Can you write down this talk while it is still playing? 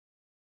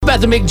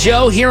Beth and Big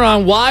Joe here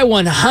on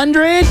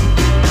Y100.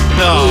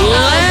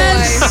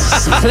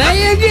 Let's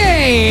play a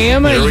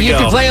game. You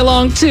can play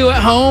along too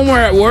at home or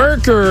at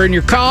work or in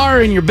your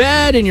car, in your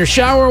bed, in your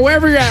shower,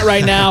 wherever you're at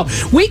right now.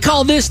 We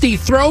call this the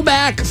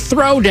Throwback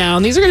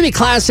Throwdown. These are going to be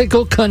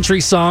classical country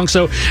songs,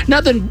 so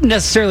nothing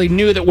necessarily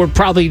new that we're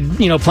probably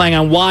playing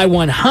on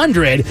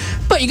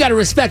Y100, but you got to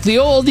respect the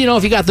old,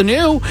 if you got the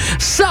new.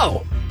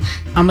 So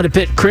I'm going to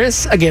pit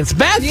Chris against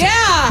Beth.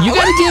 Yeah. You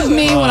got to give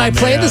me, when I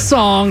play the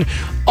song,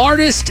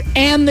 artist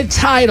and the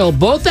title.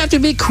 Both have to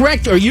be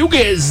correct or you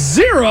get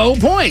 0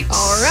 points.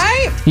 All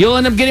right. You'll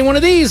end up getting one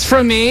of these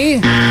from me,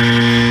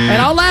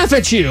 and I'll laugh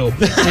at you.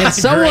 And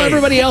so will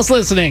everybody else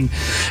listening.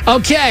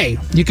 Okay.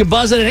 You can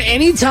buzz it at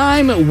any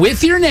time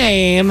with your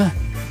name.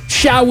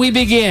 Shall we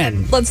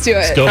begin? Let's do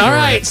it. All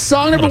right.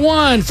 Song number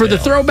 1 for the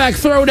Throwback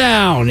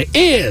Throwdown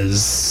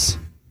is...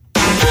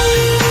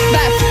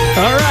 Beth.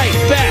 All right,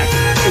 Beth.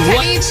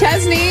 Kenny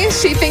Chesney,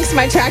 She Thinks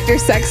My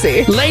Tractor's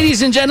Sexy.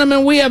 Ladies and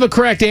gentlemen, we have a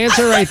correct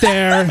answer right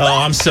there. Oh,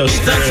 I'm so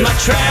screwed. That's my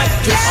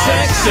tractor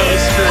sexy. So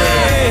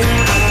screwed.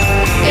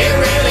 It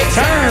really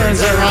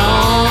turns her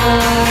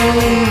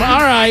on. All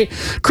right.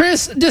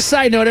 Chris, just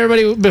side note,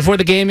 everybody, before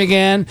the game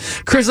began,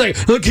 Chris like,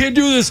 I can't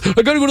do this. I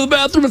got to go to the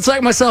bathroom and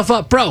psych myself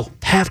up. Bro,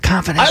 have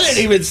confidence. I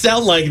didn't even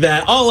sound like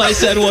that. All I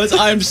said was,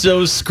 I'm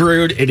so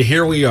screwed, and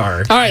here we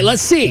are. All right,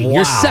 let's see. Wow.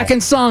 Your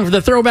second song for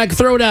the Throwback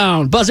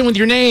Throwdown, buzzing with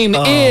your name,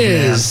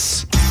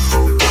 is...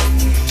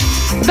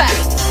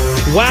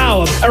 Beth.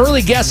 Wow,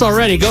 early guess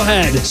already. Go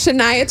ahead.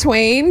 Shania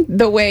Twain,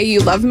 The Way You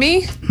Love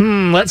Me.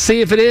 Let's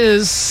see if it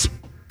is.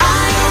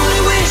 I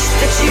only wish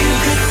that you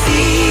could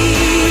see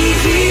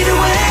the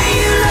way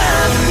you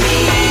love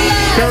me.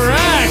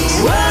 Correct.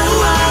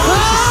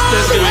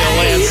 This is going to be a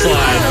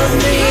landslide.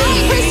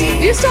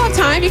 Chris, you still have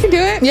time. You can do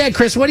it. Yeah,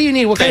 Chris, what do you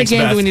need? What kind of Thanks,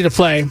 game do Beth. we need to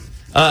play?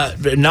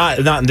 Not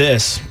in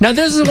this. Now,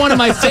 this is one of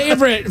my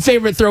favorite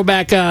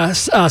throwback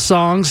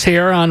songs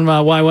here on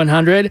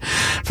Y100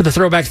 for the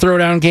Throwback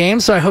Throwdown game.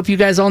 So I hope you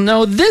guys all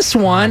know this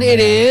one. It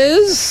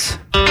is...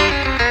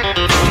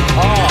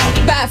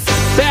 Beth.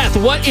 Beth,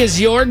 what is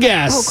your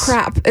guess? Oh,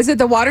 crap. Is it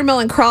The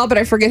Watermelon Crawl, but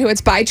I forget who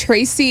it's by?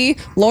 Tracy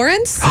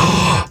Lawrence?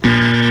 Aw.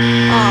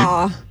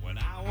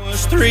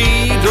 Was 3,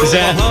 drove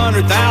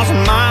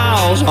 100,000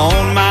 miles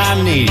on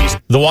my knees.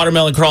 The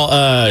Watermelon Crawl,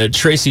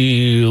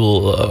 Tracy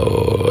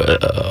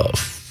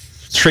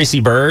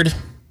Bird?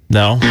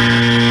 No.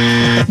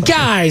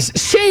 Guys,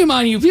 shame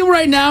on you. People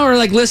right now are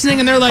like listening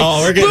and they're like,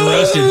 Oh, we're getting "Boo!"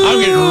 roasted. I'm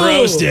getting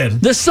roasted.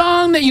 The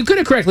song that you could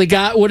have correctly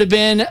got would have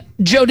been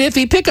Joe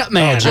Diffie, Pickup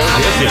Man.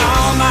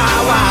 All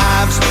my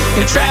wives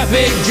In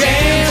traffic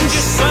jams,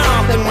 just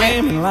something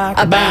women like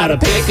about a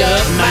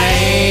pickup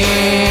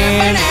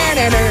man.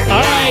 All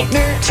right,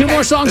 2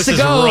 more songs This to is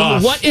go.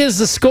 rough. What is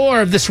the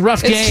score of this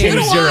rough It's game?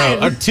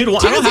 2-1.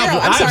 2-1.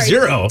 I have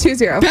 0.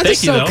 2-0. Beth Thank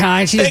is you, so though.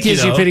 kind. She just Thank you,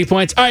 gives you though. pity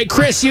points. All right,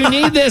 Chris, you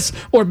need this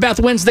or Beth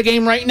wins the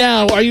game right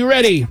now. Are you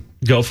ready?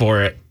 Go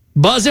for it.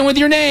 Buzz in with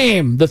your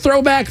name. The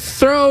Throwback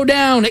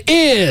Throwdown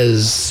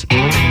is... No,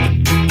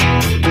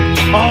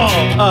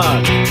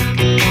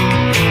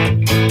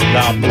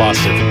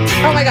 lost it.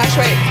 Oh, my gosh,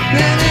 wait.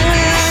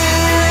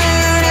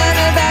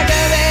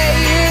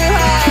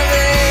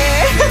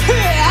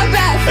 I'm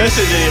Beth. This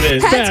isn't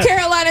even. Heads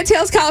Carolina,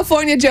 Tails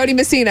California, Jody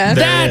Messina. There it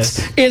That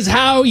is. is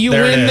how you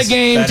There it win the is.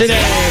 game That's today.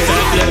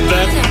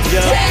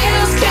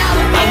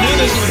 I knew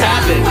this would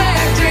happen.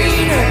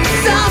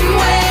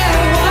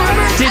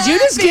 Did you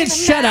just get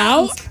shut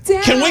out?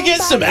 Can we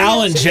get some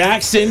Alan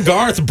Jackson,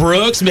 Garth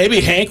Brooks,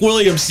 maybe Hank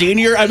Williams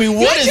Sr.? I mean,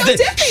 what is Joe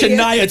this? Diffie.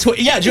 Shania Twain.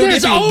 Yeah, Joe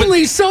There's Diffie. but-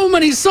 only so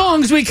many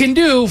songs we can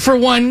do for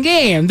one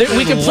game.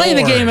 We can play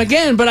the Lord. game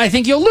again, but I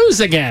think you'll lose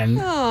again.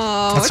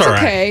 Oh, That's it's all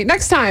right. okay.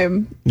 Next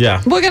time.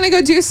 Yeah. We're going to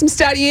go do some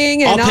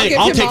studying, and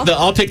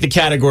I'll pick the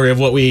category of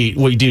what we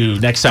do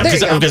next time There you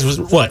go. because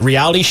what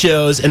reality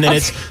shows and then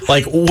it's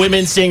like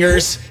women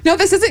singers, No,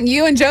 this isn't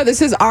you and Joe.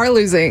 This is our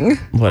losing.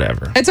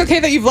 whatever. It's okay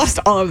that you've lost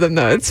all of them,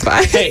 though. It's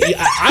fine. Hey,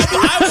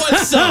 I want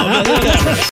some.